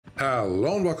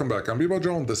Hello and welcome back. I'm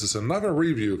bballjo and this is another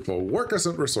review for Workers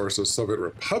and Resources Soviet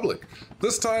Republic.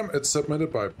 This time it's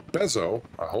submitted by bballjo,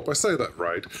 I hope I say that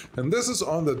right, and this is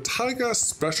on the Taiga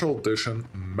Special Edition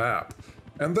map.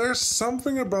 And there's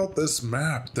something about this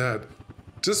map that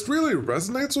just really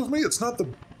resonates with me. It's not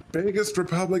the biggest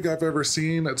republic I've ever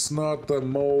seen, it's not the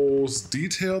most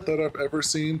detailed that I've ever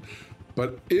seen,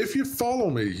 but if you follow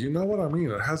me, you know what I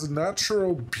mean. It has a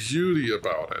natural beauty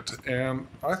about it, and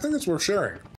I think it's worth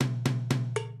sharing.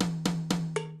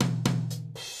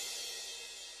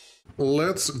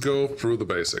 Let's go through the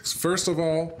basics. First of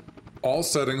all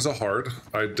settings are hard.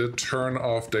 I did turn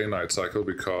off day-night cycle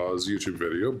because YouTube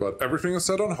video, but everything is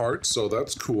set on hard, so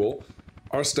that's cool.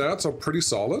 Our stats are pretty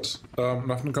solid,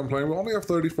 nothing to complain. We only have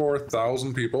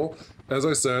 34,000 people. As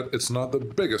I said, it's not the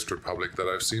biggest republic that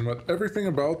I've seen, but everything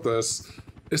about this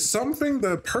is something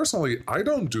that personally I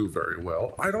don't do very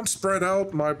well. I don't spread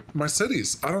out my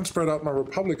cities. I don't spread out my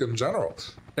republic in general.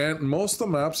 And most of the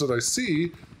maps that I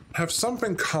see have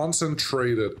something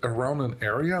concentrated around an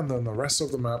area, and then the rest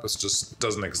of the map is just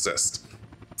doesn't exist.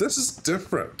 This is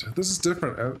different. And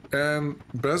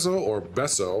bballjo, or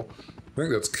beso, I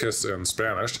think that's kiss in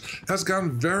Spanish, has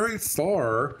gone very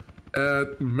far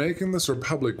at making this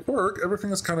republic work.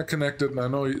 Everything is kind of connected, and I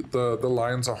know the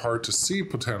lines are hard to see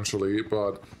potentially,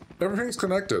 but everything's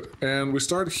connected. And we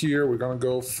start here. We're gonna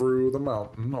go through the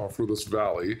mountain, or through this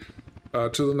valley,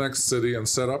 to the next city and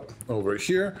set up over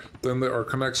here. Then there are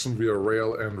connections via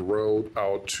rail and road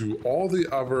out to all the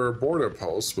other border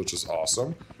posts, which is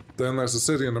awesome. Then there's a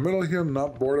city in the middle here,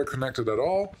 not border connected at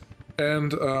all.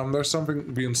 And there's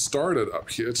something being started up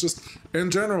here. It's just,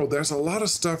 in general, there's a lot of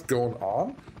stuff going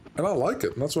on, and I like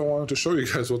it. And that's why I wanted to show you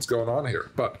guys what's going on here.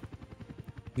 But,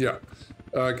 yeah.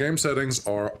 Game settings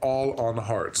are all on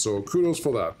hard, so kudos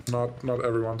for that. Not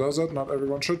everyone does it, not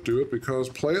everyone should do it, because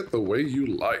play it the way you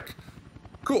like.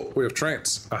 Cool, we have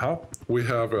trains, We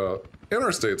have a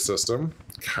interstate system,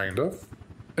 kind of,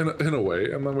 in a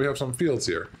way, and then we have some fields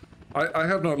here. I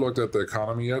have not looked at the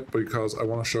economy yet, because I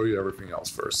want to show you everything else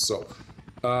first. So,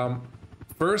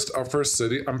 first, our first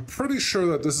city, I'm pretty sure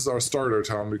that this is our starter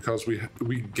town, because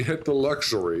we get the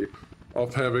luxury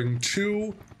of having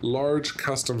two large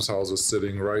customs houses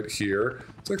sitting right here.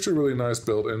 It's actually really nice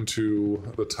built into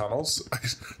the tunnels.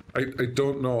 I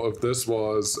don't know if this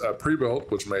was pre-built,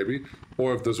 which maybe,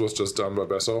 or if this was just done by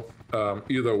bballjo.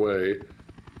 Either way,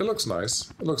 it looks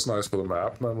nice. It looks nice for the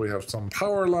map. And then we have some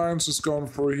power lines just going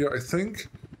through here. I think,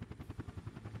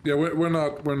 yeah, we're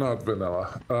not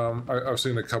vanilla. I've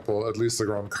seen a couple, at least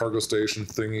around cargo station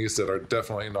thingies, that are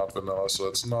definitely not vanilla, so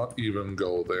let's not even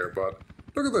go there. But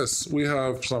look at this. We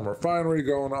have some refinery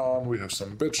going on. We have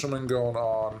some bitumen going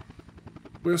on.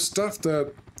 We have stuff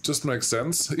that just makes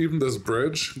sense. Even this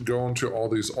bridge going to all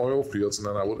these oil fields, and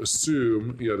then I would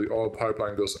assume, yeah, the oil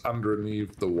pipeline goes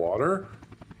underneath the water.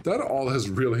 That all is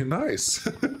really nice.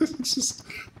 It's just,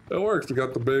 it works. We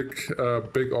got the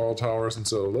big oil towers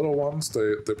instead of little ones.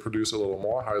 They produce a little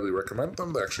more. Highly recommend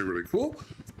them. They're actually really cool.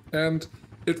 And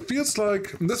it feels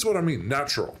like, and this is what I mean,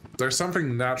 natural. There's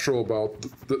something natural about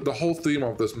the whole theme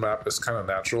of this map is kind of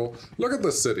natural. Look at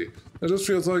this city. It just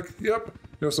feels like, yep,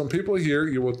 you have some people here,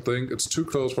 you would think it's too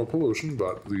close for pollution,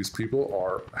 but these people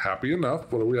are happy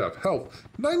enough. What do we have? Health,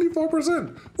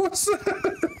 94%. What's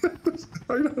that?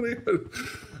 I don't even.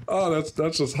 Oh,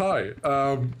 that's just high.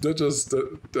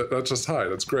 That's just high.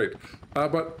 That's great.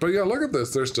 But yeah, look at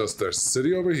this. There's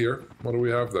city over here. What do we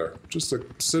have there? Just a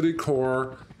city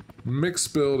core.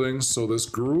 Mixed buildings, so this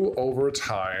grew over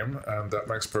time, and that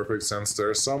makes perfect sense.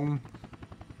 There's some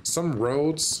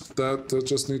roads that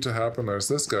just need to happen. There's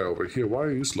this guy over here. Why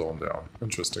are you slowing down?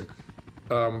 Interesting.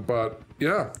 But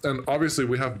yeah, and obviously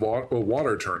we have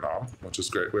water turned on, which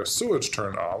is great. We have sewage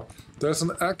turned on. There's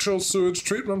an actual sewage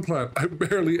treatment plant. I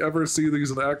barely ever see these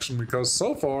in action, because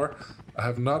so far I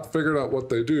have not figured out what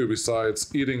they do besides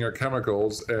eating your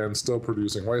chemicals and still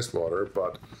producing wastewater.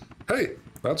 But hey,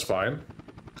 that's fine.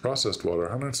 Processed water,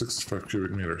 165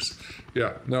 cubic meters.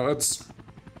 Yeah, no, it's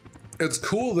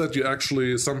cool that you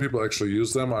actually, some people actually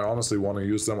use them. I honestly want to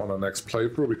use them on the next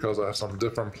playthrough because I have some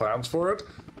different plans for it.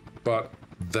 But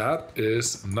that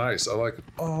is nice. I like it.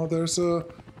 Oh, there's a,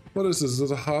 what is this? Is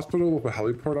it a hospital with a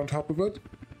heliport on top of it?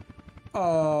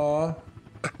 Aww.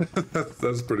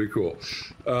 That's pretty cool.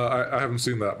 I haven't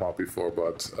seen that mod before,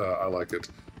 but I like it.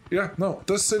 Yeah, no,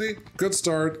 this city, good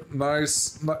start,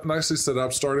 nicely set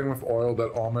up, starting with oil,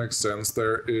 that all makes sense.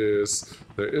 There is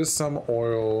some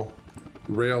oil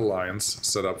rail lines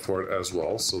set up for it as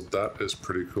well, so that is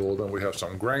pretty cool. Then we have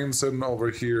some grain sitting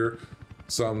over here,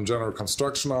 some general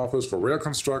construction office for rail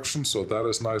construction, so that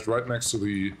is nice, right next to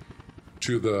the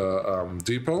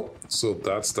depot, so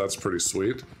that's pretty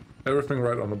sweet. everything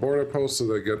right on the border post so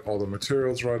they get all the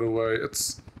materials right away.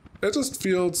 It just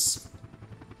feels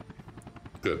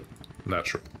good,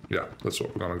 natural. Yeah, that's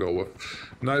what we're gonna go with.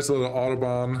 Nice little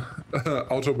autobahn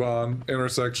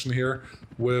intersection here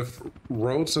with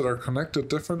roads that are connected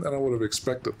different than I would have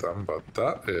expected them, but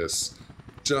that is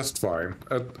just fine.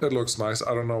 It looks nice.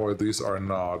 I don't know why these are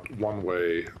not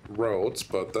one-way roads,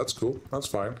 but that's cool. That's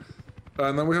fine.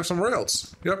 And then we have some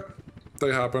rails. Yep,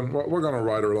 they happen. We're gonna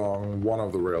ride along one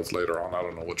of the rails later on. I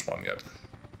don't know which one yet.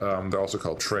 They're also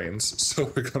called trains,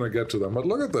 so we're gonna get to them. But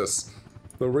look at this.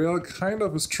 The rail kind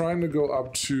of is trying to go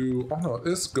up to, oh no,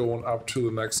 is going up to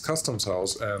the next customs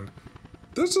house, and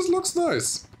this just looks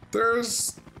nice.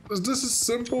 This is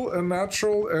simple and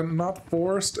natural and not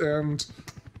forced, and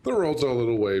the roads are a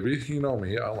little wavy. You know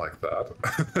me, I like that.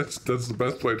 That's the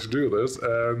best way to do this,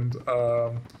 and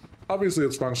obviously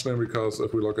it's functioning because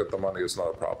if we look at the money, it's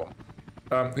not a problem.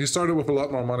 He started with a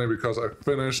lot more money because I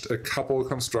finished a couple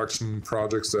construction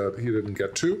projects that he didn't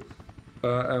get to.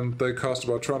 And they cost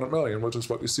about 200 million, which is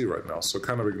what you see right now. So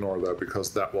kind of ignore that because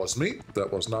that was me.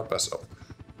 That was not Besso.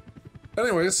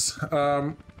 Anyways,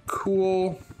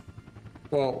 cool.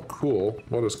 Well, cool.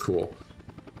 What is cool?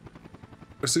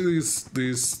 I see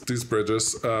these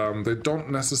bridges. They don't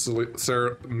necessarily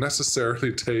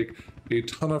take a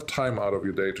ton of time out of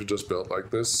your day to just build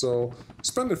like this. So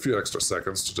spend a few extra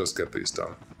seconds to just get these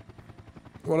done.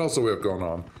 What else do we have going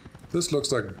on? This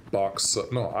looks like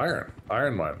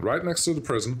iron mine, right next to the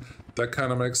prison. That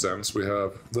kind of makes sense.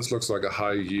 This looks like a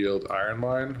high yield iron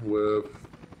mine with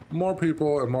more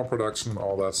people and more production and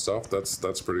all that stuff.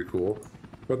 That's pretty cool.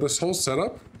 But this whole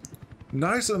setup,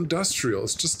 nice industrial.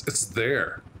 It's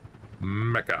there.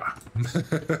 Mecha.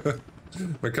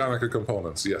 Mechanical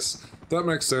components, yes. That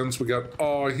makes sense. We got,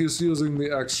 he's using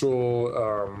the actual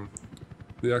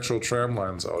tram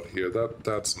lines out here.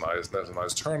 That's nice. There's a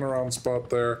nice turnaround spot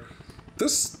there.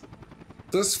 This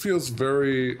feels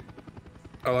very.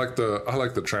 I like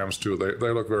the trams too.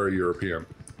 They look very European.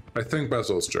 I think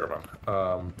Besso's German,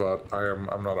 but I'm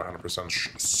not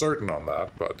 100% certain on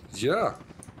that. But yeah,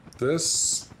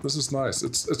 this is nice.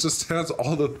 It just has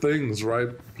all the things right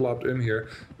plopped in here.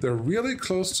 They're really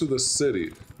close to the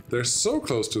city. They're so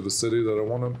close to the city that I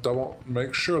want to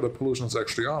make sure that pollution is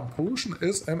actually on. Pollution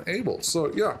is enabled.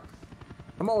 So yeah,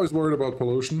 I'm always worried about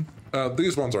pollution.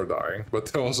 These ones are dying, but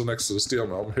they're also next to the steel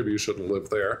mill. Maybe you shouldn't live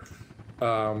there.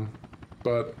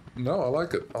 But no, I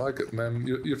like it. I like it. And then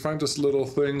you find just little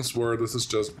things where this is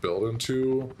just built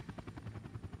into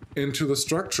the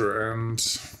structure, and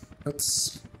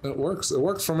it works. It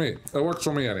works for me. It works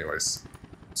for me anyways.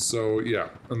 So yeah,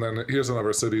 and then here's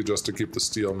another city just to keep the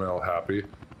steel mill happy.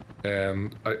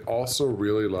 And I also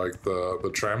really like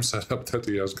the tram setup that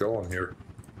he has going here.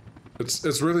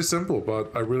 It's really simple,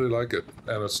 but I really like it,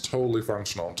 and it's totally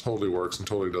functional, and totally works, and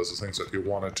totally does the things that you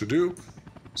want it to do.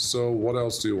 So what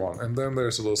else do you want? And then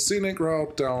there's a little scenic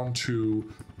route down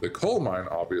to the coal mine,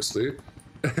 obviously.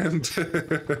 And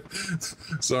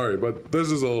sorry, but this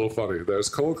is a little funny. There's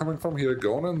coal coming from here,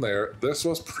 going in there. This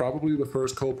was probably the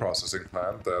first coal processing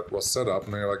plant that was set up,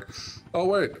 and they're like, oh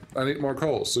wait, I need more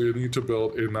coal. So you need to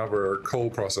build another coal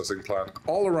processing plant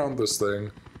all around this thing,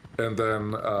 and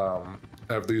then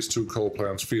have these two coal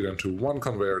plants feed into one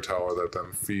conveyor tower that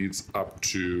then feeds up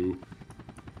to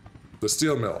the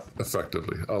steel mill,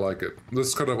 effectively. I like it.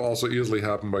 This could have also easily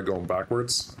happened by going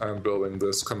backwards and building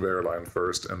this conveyor line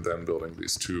first and then building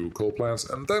these two coal plants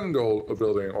and then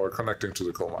building or connecting to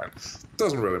the coal mine.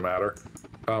 Doesn't really matter.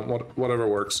 Whatever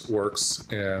works, works,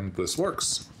 and this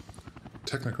works.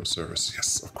 Technical service,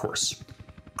 yes, of course.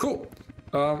 Cool.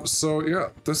 So yeah,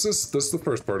 this is the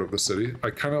first part of the city.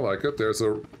 I kind of like it. There's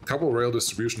a couple rail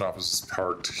distribution offices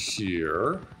parked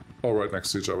here. All right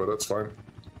next to each other, that's fine.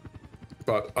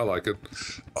 But I like it.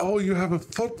 Oh, you have a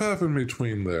footpath in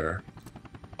between there.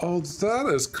 Oh, that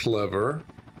is clever.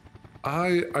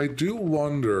 I do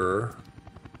wonder,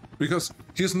 because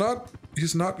he's not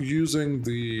using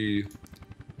the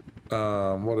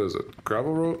what is it?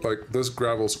 Gravel road? Like this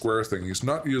gravel square thing. He's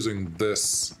not using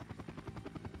this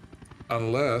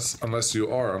unless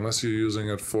you're using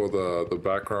it for the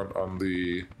background on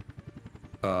the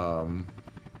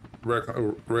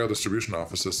rail distribution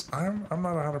offices. I'm not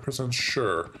 100%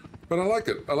 sure, but I like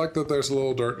it. I like that there's a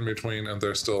little dirt in between and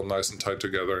they're still nice and tight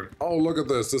together. And oh, look at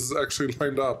this. This is actually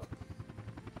lined up.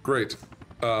 Great.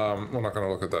 We're not going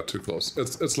to look at that too close.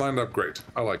 It's lined up great.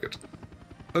 I like it.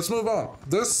 Let's move on.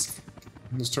 Let's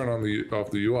turn on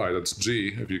off the UI. That's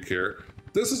G if you care.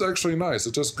 This is actually nice.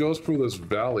 It just goes through this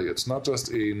valley. It's not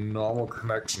just a normal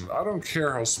connection. I don't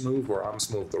care how smooth or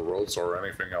unsmooth the roads are or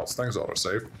anything else. Thanks,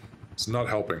 autosave. It's not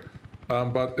helping.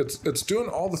 But it's doing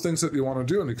all the things that you want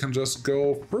to do, and you can just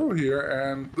go through here,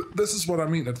 and this is what I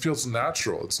mean. It feels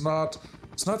natural. It's not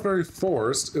very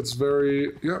forced. It's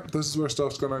very, yeah, this is where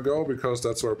stuff's gonna go because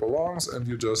that's where it belongs, and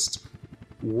you just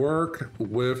work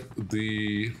with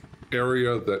the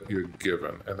area that you're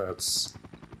given, and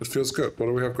it feels good. What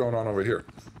do we have going on over here?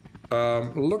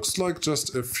 Looks like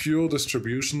just a fuel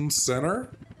distribution center,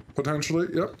 potentially.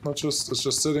 Yep, it's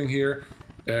just sitting here.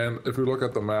 And if we look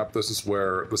at the map, this is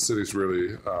where the city's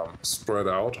really spread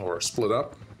out or split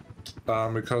up,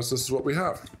 because this is what we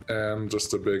have. And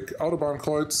just a big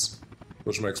Autobahnkreuz,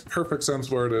 which makes perfect sense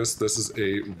where it is. This is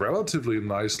a relatively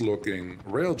nice looking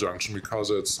rail junction because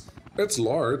it's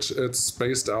large, it's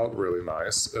spaced out really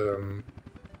nice, and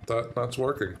that's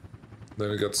working. Then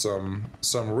you get some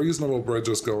reasonable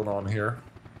bridges going on here.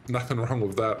 Nothing wrong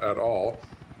with that at all.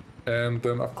 And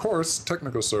then, of course,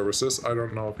 technical services. I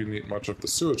don't know if you need much of the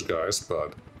sewage guys,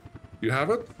 but you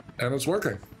have it, and it's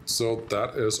working. So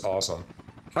that is awesome.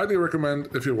 Highly recommend,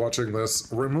 if you're watching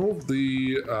this, remove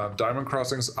the diamond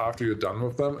crossings after you're done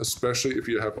with them, especially if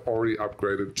you have already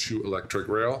upgraded to electric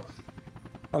rail.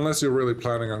 Unless you're really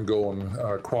planning on going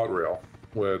quad rail,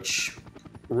 which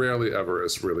rarely ever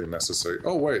is really necessary.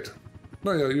 Oh, wait.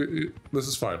 No, yeah, this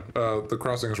is fine. The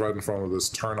crossing is right in front of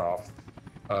this turnoff.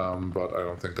 But I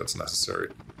don't think that's necessary.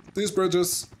 These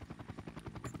bridges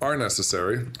are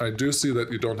necessary. I do see that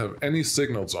you don't have any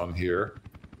signals on here,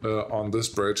 on this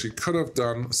bridge. You could have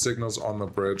done signals on the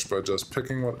bridge by just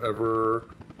picking whatever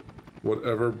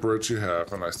bridge you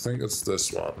have, and I think it's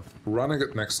this one. Running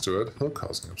it next to it, hill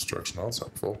causing obstruction, that's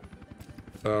helpful.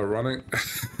 Running...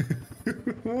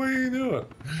 What are you doing?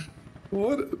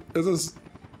 What is this?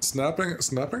 Snapping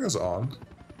is on?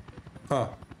 Huh.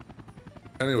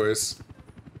 Anyways...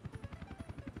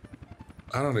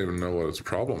 I don't even know what its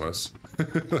problem is.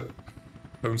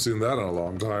 Haven't seen that in a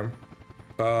long time.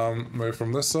 Maybe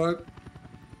from this side?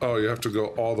 Oh, you have to go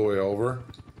all the way over.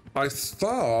 I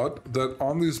thought that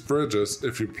on these bridges,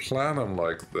 if you plan them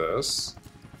like this,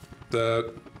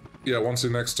 that, yeah, once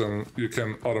you're next to them, you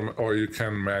can or you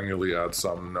can manually add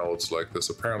some nodes like this.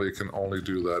 Apparently you can only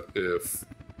do that if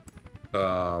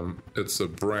it's a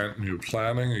brand new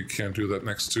planning. You can't do that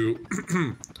next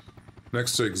to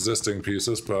next to existing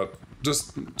pieces, but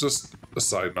just a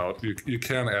side note, you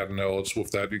can add nodes with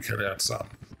that. You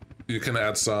can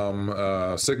add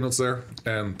some signals there,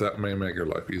 and that may make your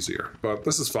life easier. But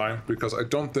this is fine because I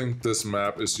don't think this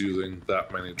map is using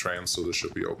that many trains, so this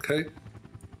should be okay.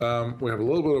 We have a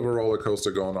little bit of a roller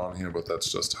coaster going on here, but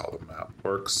that's just how the map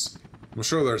works. I'm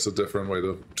sure there's a different way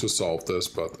to solve this,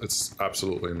 but it's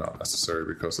absolutely not necessary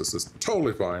because this is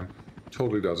totally fine,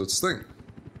 totally does its thing.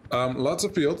 Lots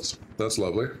of fields, that's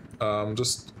lovely.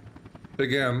 Just,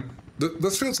 again,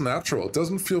 this feels natural. It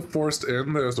doesn't feel forced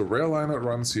in. There's a rail line that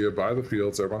runs here by the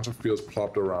fields. There are a bunch of fields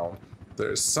plopped around.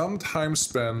 There's some time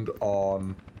spent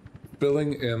on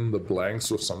filling in the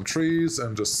blanks with some trees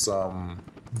and just some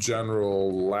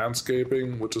general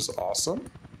landscaping, which is awesome.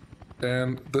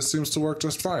 And this seems to work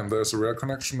just fine. There's a rail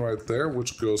connection right there,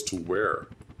 which goes to where?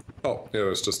 Oh, yeah,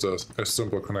 there's just a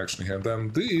simple connection here. And then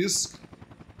these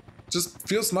just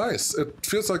feels nice. It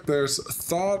feels like there's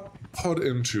thought put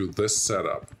into this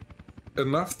setup.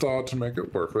 Enough thought to make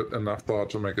it worth it, enough thought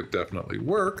to make it definitely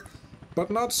work, but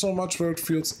not so much where it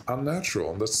feels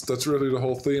unnatural. And that's really the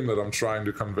whole theme that I'm trying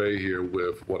to convey here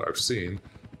with what I've seen.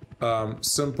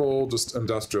 Simple, just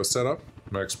industrial setup.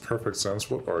 Makes perfect sense.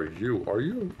 What are you? Are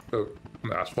you an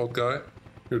asphalt guy?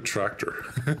 You're a tractor.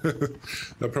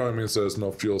 That probably means there's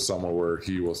no fuel somewhere where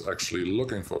he was actually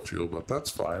looking for fuel, but that's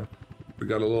fine. We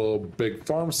got a little big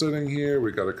farm sitting here.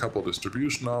 We got a couple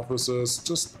distribution offices.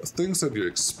 Just things that you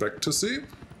expect to see.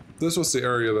 This was the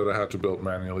area that I had to build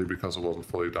manually because it wasn't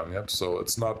fully done yet, so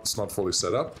it's not fully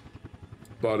set up.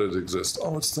 But it exists.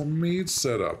 Oh, it's the meat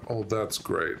setup. Oh, that's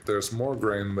great. There's more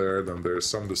grain there, then there's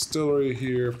some distillery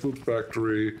here, food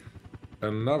factory,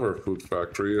 another food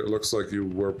factory. It looks like you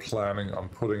were planning on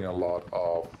putting a lot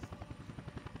of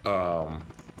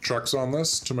trucks on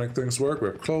this to make things work. We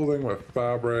have clothing, we have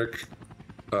fabric,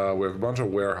 we have a bunch of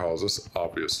warehouses,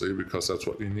 obviously, because that's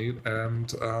what you need, and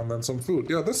then some food.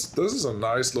 Yeah, this is a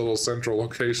nice little central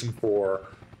location for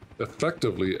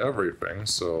effectively everything,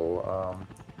 so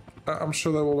I'm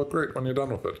sure that will look great when you're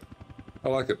done with it. I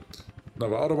like it. Now,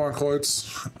 the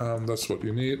Autobahnkreuz, that's what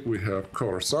you need. We have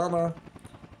Corsana.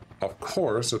 Of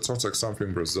course, it sounds like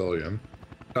something Brazilian.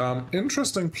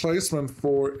 Interesting placement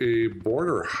for a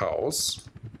border house,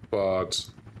 but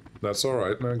that's all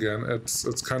right. And again,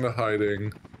 it's kind of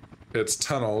hiding its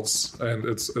tunnels and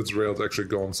its rails actually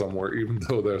going somewhere, even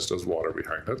though there's just water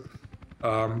behind it.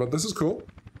 But this is cool.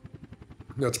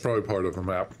 That's probably part of the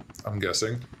map, I'm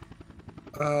guessing.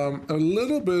 A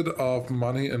little bit of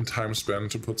money and time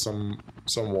spent to put some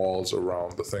walls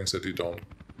around the things that you don't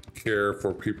care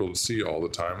for people to see all the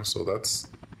time, so that's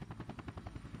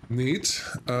neat.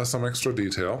 Some extra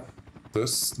detail.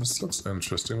 This looks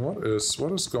interesting. What is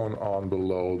going on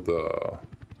below the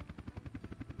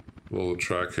little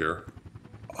track here?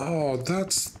 Oh,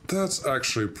 that's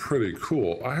actually pretty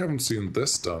cool. I haven't seen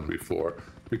this done before,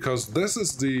 because this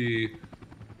is the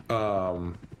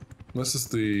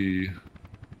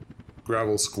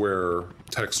gravel square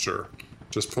texture.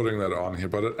 Just putting that on here,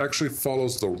 but it actually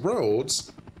follows the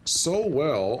roads so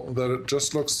well that it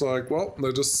just looks like, well,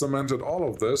 they just cemented all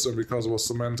of this, and because it was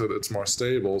cemented, it's more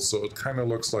stable, so it kind of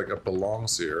looks like it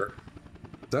belongs here.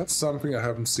 That's something I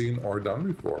haven't seen or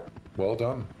done before. Well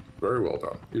done. Very well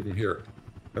done, even here.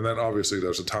 And then obviously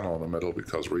there's a tunnel in the middle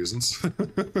because reasons.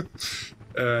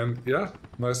 And yeah,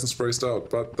 nice and spaced out,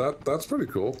 but that's pretty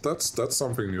cool. That's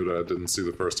something new that I didn't see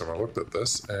the first time I looked at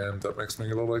this, and that makes me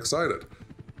a little excited.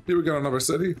 Here we got another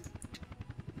city.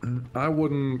 I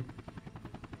wouldn't...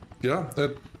 Yeah,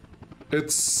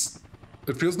 it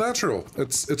feels natural.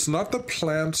 It's not the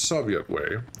planned Soviet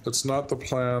way. It's not the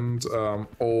planned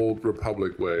old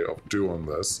Republic way of doing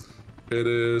this. It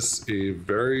is a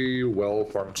very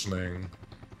well-functioning,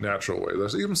 natural way.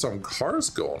 There's even some cars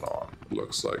going on, it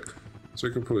looks like.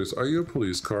 Secret police. Are you a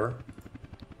police car?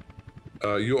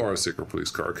 You are a secret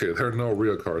police car. Okay, there are no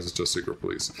real cars, it's just secret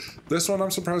police. This one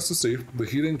I'm surprised to see. The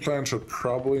heating plant should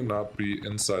probably not be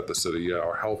inside the city. Yeah,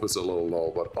 our health is a little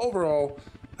low, but overall,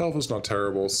 health is not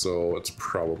terrible, so it's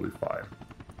probably fine.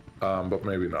 But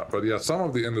maybe not. But yeah, some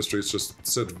of the industries just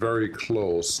sit very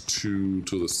close to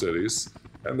the cities.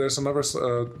 And there's another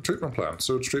treatment plant,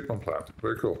 sewage treatment plant.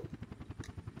 Very cool.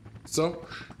 So,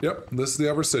 yep, this is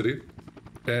the other city.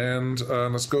 And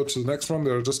let's go to the next one.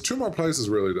 There are just two more places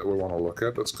really that we want to look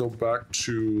at. Let's go back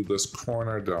to this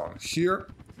corner down here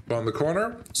on the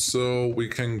corner, so we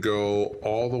can go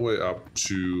all the way up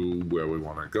to where we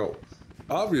want to go.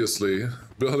 Obviously,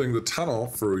 building the tunnel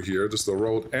through here, just the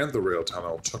road and the rail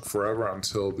tunnel, took forever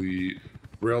until the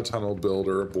rail tunnel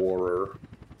builder, borer,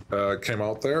 came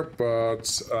out there.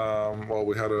 But well,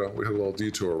 we had a little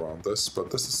detour around this.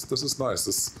 But this is nice.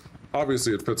 This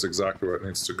obviously it fits exactly where it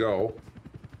needs to go.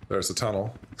 There's the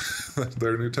tunnel.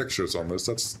 There are new textures on this.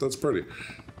 That's pretty.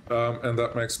 And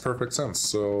that makes perfect sense.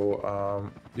 So,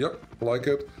 yep, like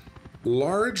it.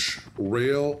 Large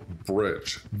rail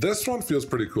bridge. This one feels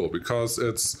pretty cool because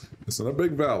it's in a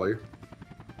big valley.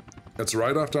 It's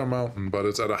right after a mountain, but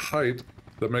it's at a height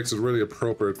that makes it really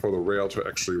appropriate for the rail to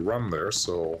actually run there.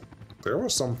 So there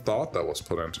was some thought that was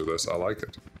put into this. I like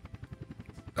it.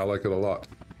 I like it a lot.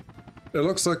 It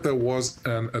looks like there was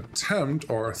an attempt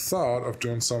or a thought of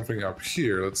doing something up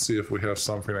here. Let's see if we have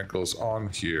something that goes on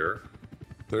here.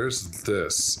 There's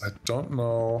this. I don't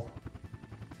know.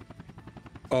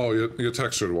 Oh, you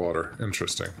textured water.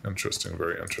 Interesting. Interesting.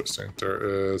 Very interesting.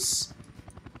 There is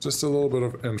just a little bit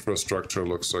of infrastructure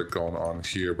looks like going on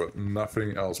here, but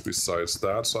nothing else besides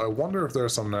that. So I wonder if there are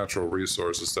some natural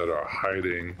resources that are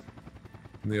hiding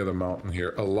near the mountain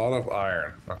here. A lot of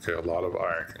iron. Okay, a lot of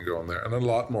iron can go in there. And a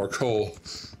lot more coal.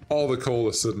 All the coal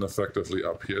is sitting effectively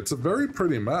up here. It's a very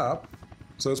pretty map,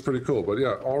 so that's pretty cool. But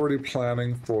yeah, already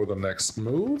planning for the next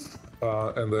move.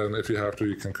 And then if you have to,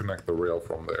 you can connect the rail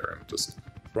from there and just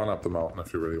run up the mountain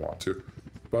if you really want to.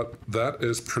 But that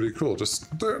is pretty cool.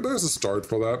 Just there's a start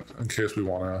for that in case we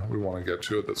wanna get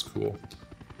to it. That's cool.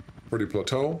 Pretty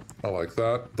plateau. I like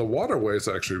that. The waterway is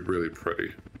actually really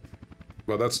pretty.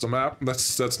 But that's the map.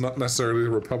 That's not necessarily the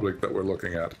Republic that we're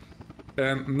looking at.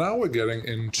 And now we're getting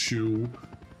into,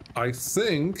 I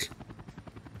think,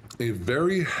 a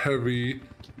very heavy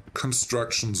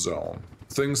construction zone.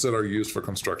 Things that are used for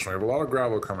construction. We have a lot of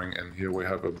gravel coming in here. We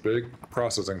have a big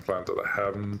processing plant that I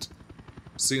haven't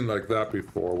seen like that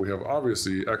before. We have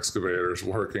obviously excavators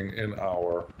working in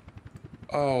our...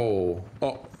 Oh,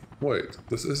 wait.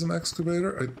 This is an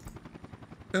excavator?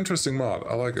 Interesting mod.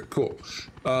 I like it. Cool.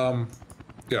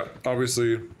 Yeah,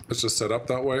 obviously it's just set up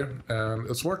that way and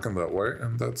it's working that way,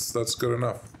 and that's good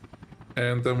enough.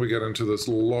 And then we get into this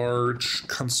large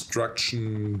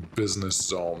construction business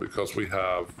zone because we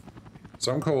have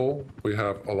some coal, we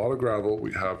have a lot of gravel,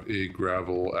 we have a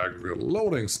gravel aggregate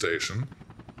loading station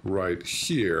right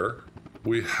here.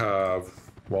 We have,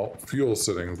 well, fuel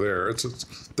sitting there.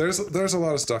 There's a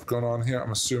lot of stuff going on here.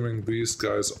 I'm assuming these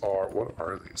guys are, what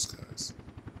are these guys?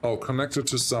 Oh, connected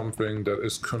to something that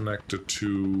is connected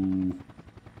to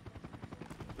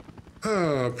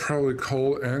probably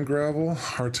coal and gravel.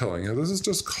 Hard telling. Yeah, this is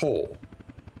just coal.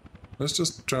 It's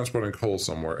just transporting coal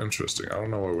somewhere. Interesting. I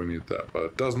don't know why we need that, but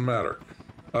it doesn't matter.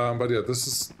 But yeah,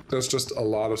 there's just a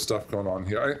lot of stuff going on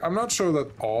here. I'm not sure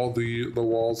that all the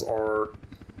walls are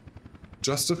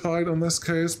justified in this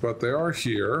case, but they are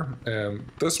here, and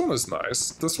this one is nice.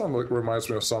 This one reminds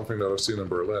me of something that I've seen in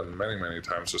Berlin many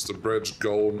times, just a bridge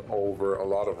going over a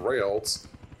lot of rails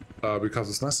because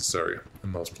it's necessary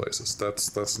in those places.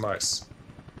 That's nice.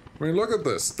 I mean, look at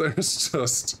this. There's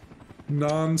just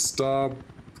non-stop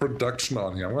production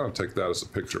on here. I'm going to take that as a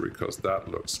picture because that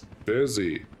looks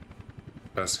busy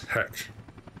as heck.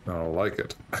 I like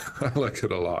it. I like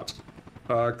it a lot.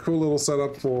 Cool little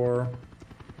setup for...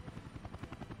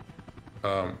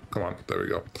 come on, there we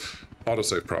go.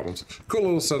 Autosave problems. Cool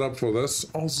little setup for this.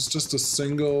 Oh, it's just a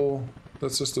single...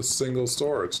 That's just a single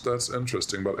storage. That's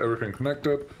interesting, but everything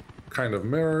connected, kind of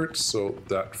mirrored, so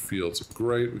that feels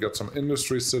great. We got some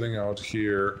industry sitting out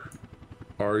here.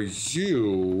 Are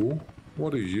you...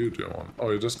 What are you doing? Oh,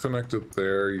 you're just connected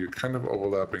there. You're kind of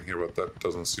overlapping here, but that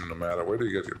doesn't seem to matter. Where do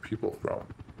you get your people from?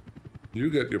 You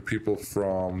get your people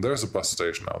from... There's a bus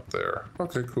station out there.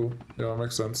 Okay, cool. Yeah, that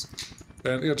makes sense.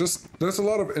 And yeah, just there's a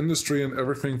lot of industry and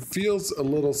everything feels a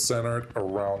little centered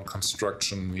around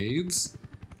construction needs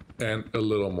and a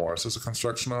little more. Is this a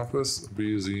construction office?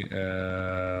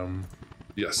 BZM.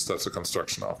 Yes, that's a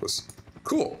construction office.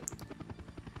 Cool.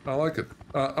 I like it.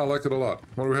 I like it a lot.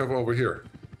 What do we have over here?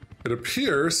 It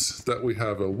appears that we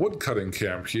have a woodcutting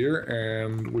camp here,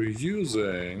 and we're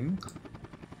using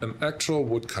an actual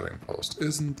woodcutting post.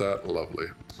 Isn't that lovely?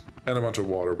 And a bunch of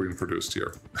water being produced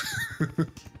here.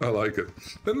 I like it.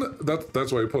 Then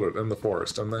that's why you put it in the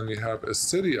forest. And then you have a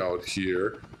city out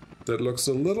here that looks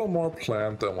a little more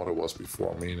planned than what it was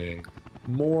before, meaning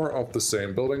more of the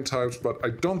same building types, but I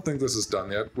don't think this is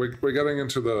done yet. We're getting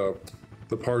into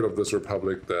the part of this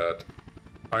republic that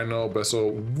I know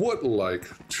Besso would like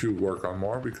to work on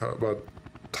more, but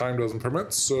time doesn't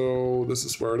permit, so this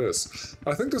is where it is.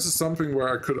 I think this is something where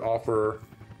I could offer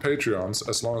Patreons,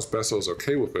 as long as Besso's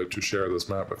okay with it, to share this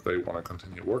map if they want to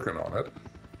continue working on it.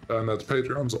 And that's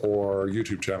Patreons or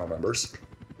YouTube channel members,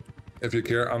 if you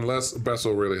care, unless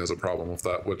Besso really has a problem with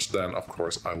that, which then, of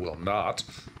course, I will not.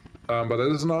 But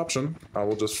it is an option. I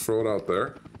will just throw it out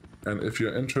there. And if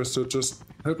you're interested, just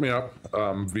hit me up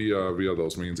via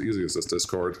those means. Easiest is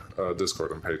Discord.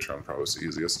 Discord and Patreon probably is the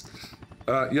easiest.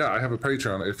 Yeah, I have a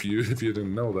Patreon if you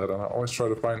didn't know that, and I always try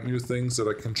to find new things that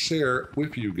I can share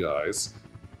with you guys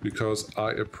because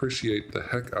I appreciate the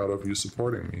heck out of you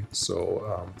supporting me.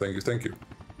 So thank you.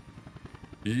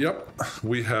 Yep,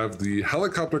 we have the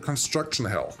helicopter construction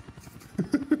hell.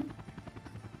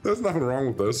 There's nothing wrong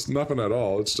with this, nothing at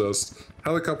all. It's just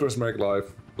helicopters make life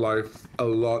a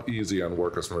lot easier on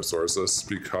workers and resources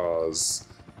because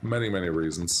many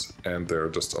reasons, and they're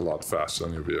just a lot faster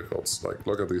than your vehicles. Like,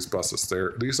 look at these buses.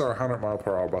 These are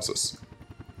 100-mile-per-hour buses.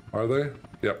 Are they?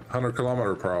 Yep,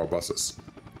 100-kilometer-per-hour buses.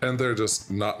 And they're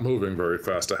just not moving very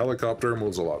fast. A helicopter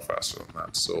moves a lot faster than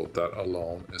that, so that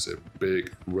alone is a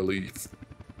big relief.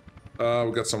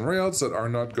 We've got some rails that are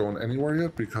not going anywhere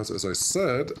yet because, as I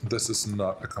said, this is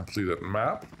not a completed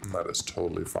map, and that is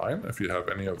totally fine. If you have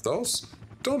any of those,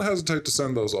 don't hesitate to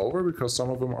send those over because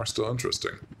some of them are still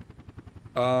interesting.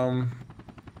 What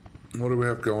do we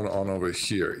have going on over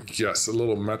here? Yes, a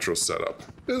little metro setup.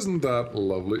 Isn't that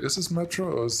lovely? Is this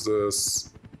metro or is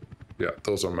this... Yeah,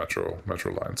 those are metro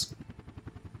lines.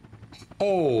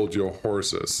 Hold your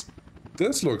horses.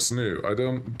 This looks new. I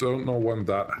don't know when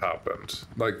that happened.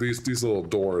 Like these little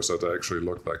doors that actually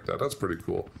look like that. That's pretty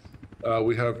cool.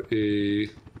 We have a...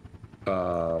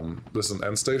 this is an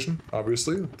end station,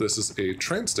 obviously. This is a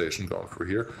train station going through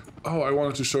here. Oh, I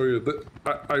wanted to show you that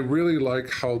I really like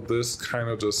how this kind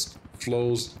of just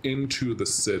flows into the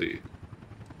city.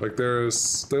 Like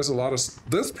there's a lot of...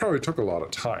 This probably took a lot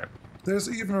of time. There's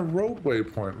even a roadway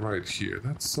point right here.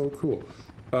 That's so cool.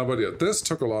 But yeah, this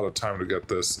took a lot of time to get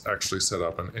this actually set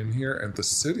up and in here, and the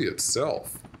city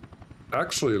itself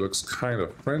actually looks kind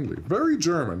of friendly. Very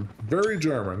German, very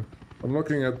German. I'm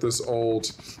looking at this old,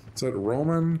 is that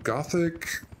Roman, Gothic,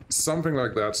 something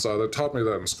like that style. They taught me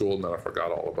that in school and then I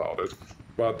forgot all about it.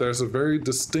 But there's a very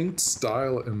distinct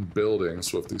style in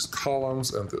buildings with these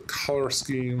columns and the color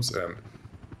schemes, and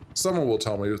someone will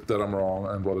tell me that I'm wrong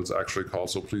and what it's actually called,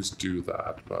 so please do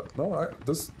that. But no,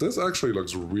 this actually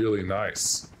looks really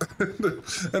nice.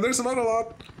 And there's not a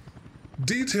lot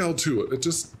detail to it. It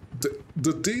just,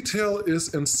 the detail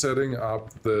is in setting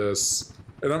up this,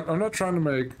 and I'm not trying to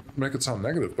make it sound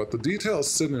negative, but the detail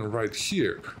is sitting right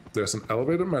here. There's an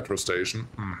elevated metro station.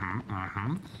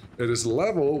 It is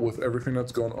level with everything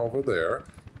that's going over there.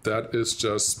 That is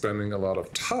just spending a lot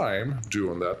of time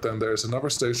doing that. Then there's another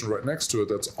station right next to it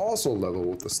that's also level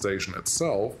with the station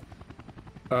itself.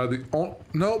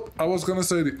 Nope, I was gonna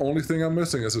say the only thing I'm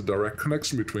missing is a direct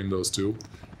connection between those two.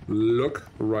 Look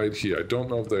right here. I don't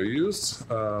know if they're used.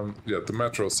 Yeah, the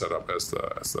metro is set up as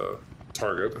the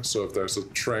target. So if there's a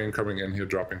train coming in here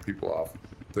dropping people off,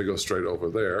 they go straight over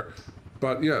there.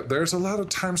 But yeah, there's a lot of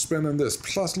time spent in this.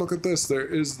 Plus, look at this. There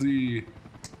is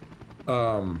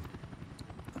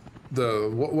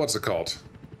what's it called?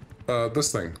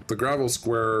 This thing, the gravel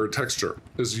square texture,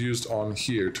 is used on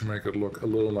here to make it look a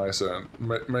little nicer and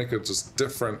make it just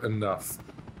different enough,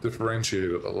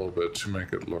 differentiate it a little bit to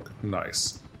make it look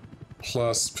nice.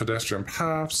 Plus pedestrian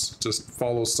paths, just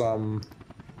follow some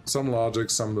logic,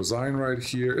 some design right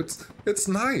here. It's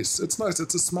nice. It's nice.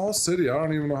 It's a small city. I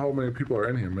don't even know how many people are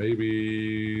in here.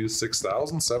 Maybe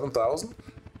 6,000, 7,000?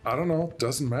 I don't know.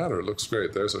 Doesn't matter. It looks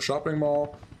great. There's a shopping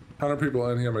mall. 100 people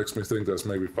in here makes me think there's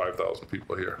maybe 5,000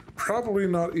 people here. Probably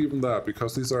not even that,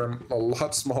 because these are a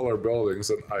lot smaller buildings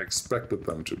than I expected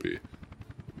them to be.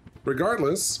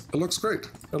 Regardless, it looks great.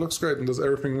 It looks great and does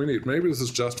everything we need. Maybe this is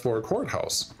just for a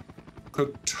courthouse.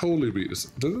 Could totally be.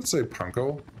 Did it say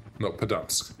Punko? No,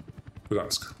 Pedansk.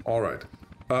 Pedansk. All right.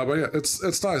 But yeah, it's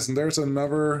nice. And there's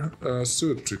another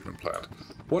sewage treatment plant.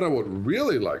 What I would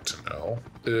really like to know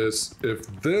is if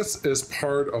this is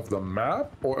part of the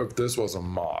map or if this was a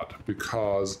mod,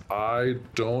 because I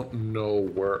don't know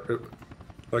where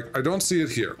like, I don't see it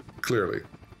here, clearly.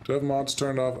 Do I have mods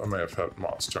turned off? I may have had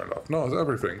mods turned off. No, it's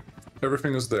everything.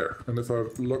 Everything is there. And if I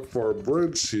look for a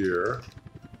bridge here,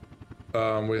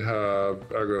 we have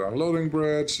aggregate unloading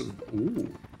bridge.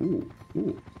 Ooh.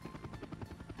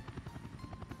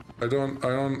 I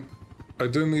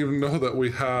didn't even know that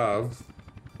we have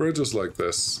bridges like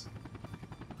this.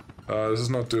 This is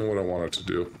not doing what I want it to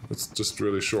do. It's just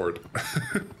really short.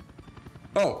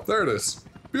 Oh, there it is.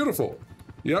 Beautiful.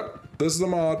 Yep, this is a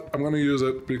mod. I'm gonna use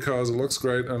it because it looks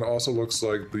great and it also looks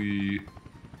like the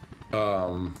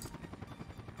oh,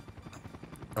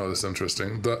 this is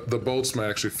interesting. The boats may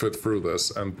actually fit through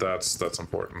this, and that's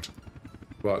important.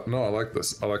 But no, I like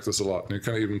this. I like this a lot. And you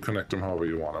can even connect them however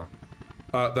you want them.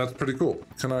 That's pretty cool.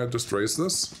 Can I just raise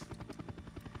this?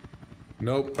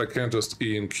 Nope, I can't just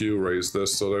E and Q raise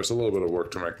this, so there's a little bit of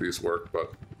work to make these work,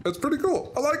 but it's pretty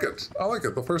cool. I like it. I like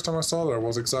it. The first time I saw it, I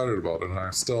was excited about it, and I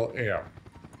still am.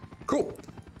 Cool.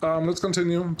 Let's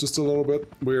continue just a little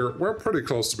bit. We're pretty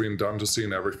close to being done to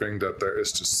seeing everything that there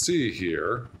is to see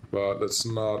here, but let's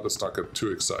not get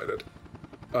too excited.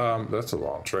 That's a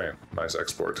long train. Nice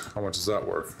export. How much is that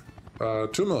worth?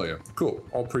 2 million. Cool.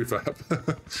 All prefab.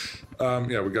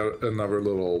 Yeah, we got another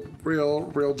little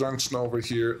rail junction over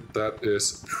here. That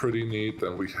is pretty neat.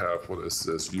 Then we have, what is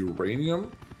this?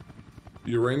 Uranium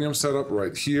setup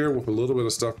right here with a little bit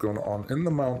of stuff going on in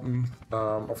the mountain.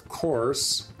 Of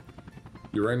course,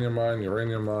 uranium mine.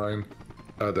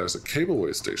 There's a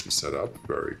cableway station set up.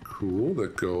 Very cool.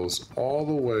 That goes all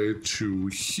the way to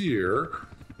here,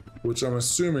 which I'm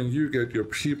assuming you get your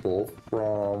people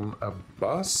from a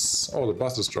bus. Oh, the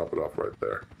buses drop it off right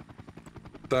there.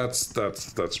 That's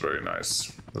very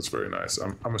nice. That's very nice.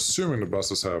 I'm assuming the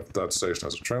buses have that station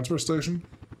as a transfer station.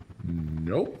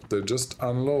 Nope, they just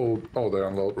unload. Oh, they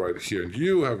unload right here, and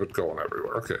you have it going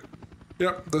everywhere. Okay.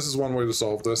 Yep, this is one way to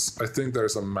solve this. I think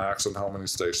there's a max on how many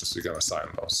stations you can assign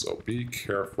those, so be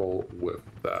careful with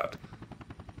that.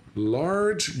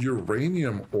 Large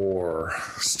uranium ore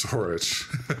storage.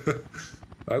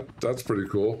 That's pretty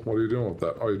cool. What are you doing with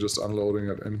that? Oh, you're just unloading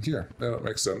it in here. Yeah, that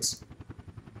makes sense.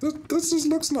 This just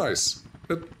looks nice.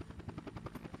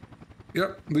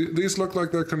 Yep, these look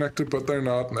like they're connected, but they're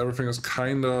not, and everything is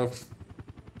kind of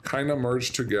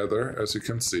merged together, as you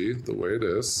can see, the way it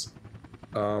is.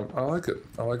 I like it.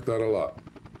 I like that a lot.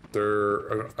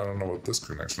 I don't know what this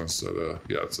connection is.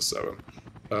 Yeah, it's a 7.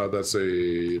 That's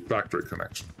a factory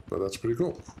connection, but that's pretty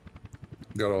cool.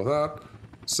 Got all that.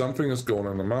 Something is going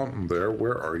on the mountain there.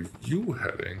 Where are you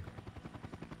heading?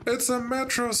 It's a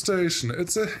metro station.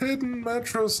 It's a hidden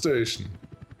metro station.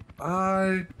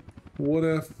 I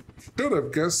should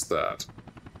have guessed that.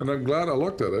 And I'm glad I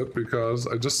looked at it because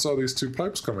I just saw these 2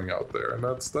 pipes coming out there, and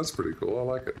that's pretty cool. I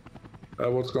like it.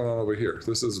 What's going on over here?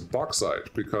 This is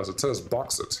bauxite because it says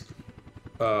bauxite.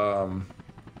 Yeah,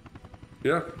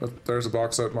 there's a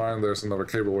bauxite mine. There's another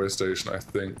cableway station. I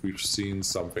think we've seen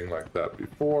something like that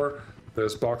before.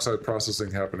 There's bauxite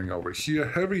processing happening over here.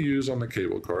 Heavy use on the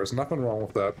cable cars. Nothing wrong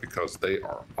with that because they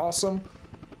are awesome.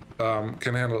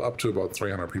 Can handle up to about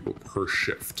 300 people per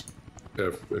shift,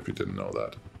 if you didn't know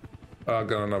that.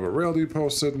 Got another rail depot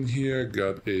sitting here.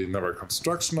 Got another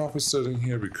construction office sitting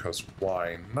here because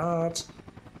why not?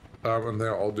 And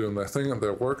they're all doing their thing and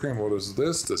they're working. What is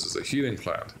this? This is a heating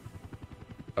plant.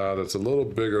 That's a little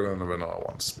bigger than the vanilla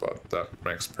ones, but that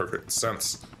makes perfect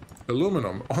sense.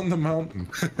 aluminum on the mountain.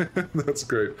 That's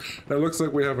great. And it looks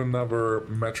like we have another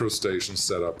metro station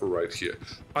set up right here.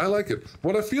 I like it.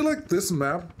 What I feel like this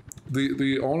map,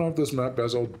 the owner of this map,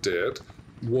 bballjo, did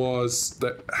was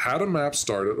that had a map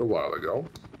started a while ago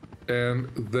and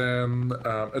then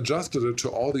adjusted it to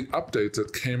all the updates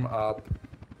that came up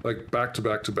like back to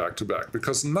back to back to back,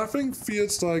 because nothing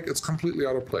feels like it's completely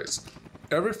out of place.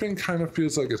 Everything kind of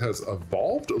feels like it has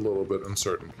evolved a little bit in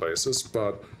certain places,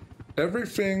 but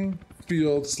everything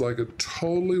feels like it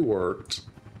totally worked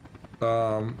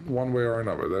one way or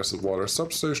another. There's a water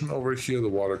substation over here. The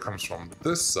water comes from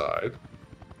this side.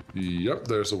 Yep,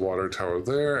 there's a water tower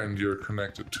there, and you're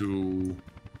connected to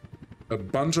a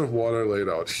bunch of water laid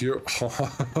out here.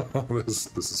 Oh, this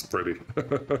is pretty.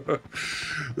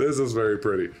 This is very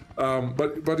pretty.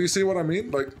 But you see what I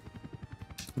mean? Like,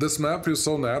 this map feels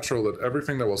so natural that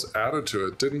everything that was added to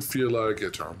it didn't feel like you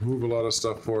had to remove a lot of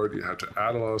stuff for it, you had to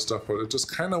add a lot of stuff for it. It just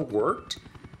kind of worked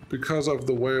because of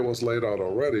the way it was laid out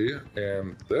already.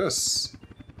 And this...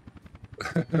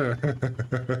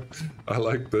 I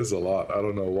like this a lot. I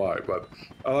don't know why, but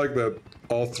I like that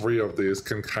all three of these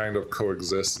can kind of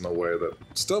coexist in a way that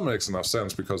still makes enough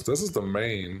sense, because this is the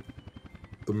main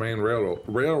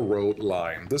railroad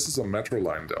line. This is a metro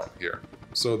line down here.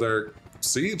 So they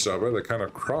see each other, they kind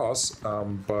of cross,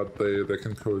 but they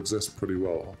can coexist pretty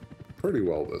well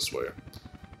this way.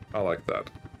 I like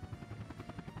that.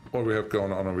 What do we have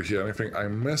going on over here? Anything I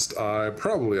missed?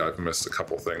 I've missed a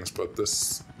couple things, but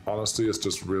this honestly is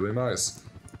just really nice.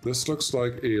 This looks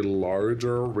like a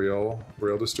larger rail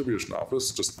distribution office,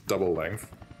 just double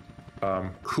length.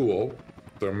 Cool.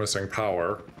 They're missing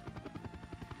power.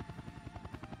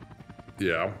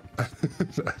 Yeah.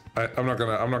 I'm not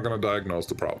gonna diagnose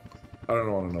the problem. I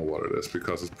don't want to know what it is,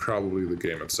 because it's probably the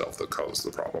game itself that causes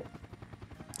the problem.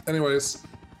 Anyways,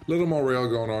 a little more rail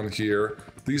going on here.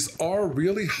 These are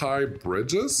really high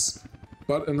bridges,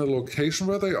 but in the location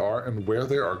where they are and where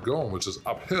they are going, which is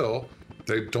uphill,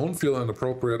 they don't feel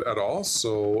inappropriate at all.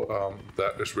 So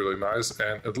that is really nice.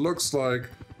 And it looks like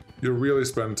you really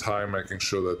spend time making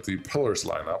sure that the pillars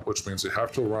line up, which means you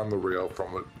have to run the rail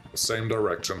from the same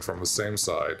direction, from the same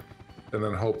side, and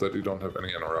then hope that you don't have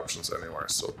any interruptions anywhere.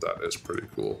 So that is pretty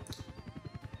cool.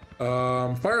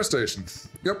 Fire station.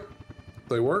 Yep,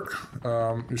 they work.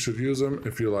 You should use them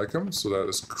if you like them. So that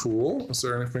is cool. Is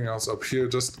there anything else up here?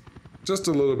 Just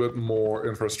a little bit more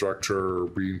infrastructure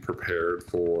being prepared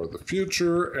for the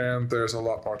future, and there's a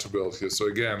lot more to build here. So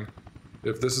again,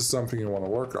 if this is something you want to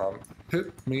work on,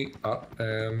 hit me up,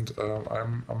 and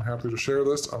I'm happy to share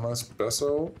this, unless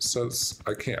bballjo says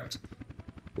I can't,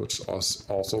 which is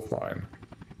also fine.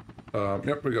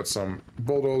 Yep, we got some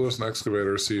bulldozers and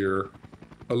excavators here.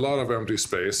 A lot of empty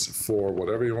space for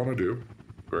whatever you want to do.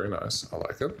 Very nice, I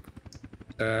like it.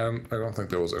 And I don't think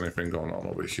there was anything going on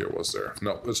over here, was there?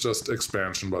 No, it's just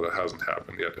expansion, but it hasn't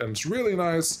happened yet. And it's really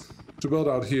nice to build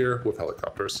out here with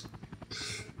helicopters.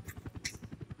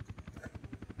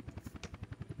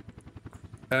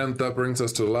 And that brings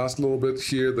us to the last little bit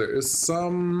here. There is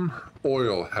some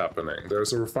oil happening.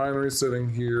 There's a refinery sitting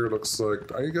here. Looks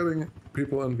like, are you getting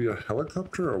people in via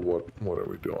helicopter, or what are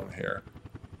we doing here?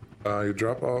 You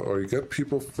drop out, or you get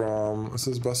people from, is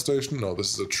this a bus station? No,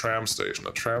 this is a tram station.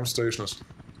 A tram station is,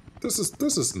 this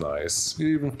is nice. You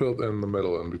even filled in the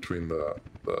middle in between the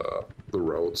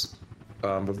roads.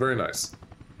 But very nice.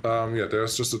 Yeah,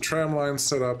 there's just a tram line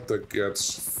set up that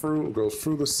goes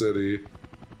through the city.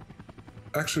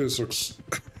 Actually, this looks,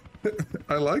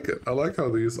 I like it. I like how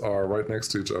these are right next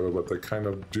to each other, but they kind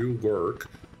of do work.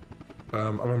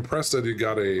 I'm impressed that you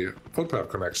got a footpath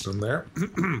connection in there.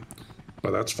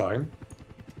 But that's fine.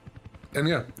 And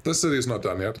yeah, this city is not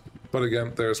done yet. But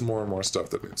again, there's more and more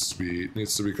stuff that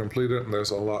needs to be completed, and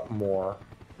there's a lot more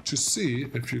to see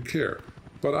if you care.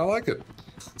 But I like it.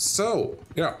 So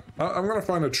yeah, I'm gonna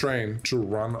find a train to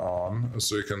run on,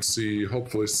 so you can see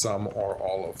hopefully some or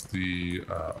all of the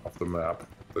map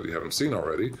that you haven't seen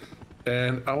already.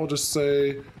 And I will just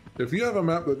say, if you have a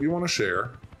map that you want to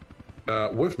share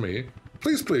with me,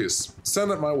 please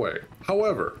send it my way.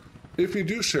 However, if you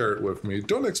do share it with me,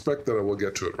 don't expect that I will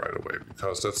get to it right away,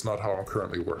 because that's not how I'm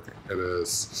currently working. It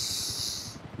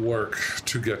is work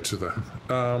to get to them.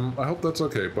 I hope that's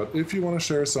okay, but if you want to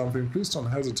share something, please don't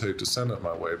hesitate to send it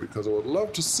my way, because I would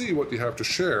love to see what you have to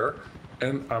share,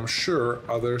 and I'm sure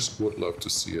others would love to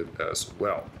see it as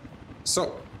well.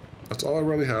 So, that's all I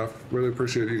really have. Really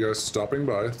appreciate you guys stopping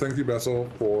by. Thank you, bballjo,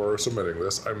 for submitting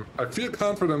this. I feel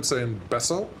confident saying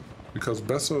beso, because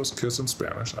beso is kiss in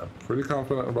Spanish. I'm pretty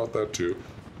confident about that too.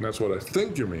 And that's what I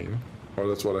think you mean, or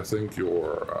that's what I think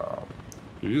your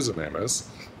username is.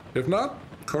 If not,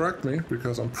 correct me,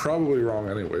 because I'm probably wrong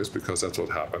anyways, because that's what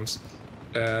happens.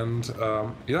 And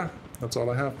yeah, that's all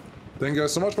I have. Thank you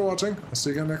guys so much for watching. I'll see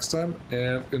you again next time,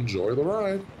 and enjoy the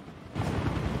ride.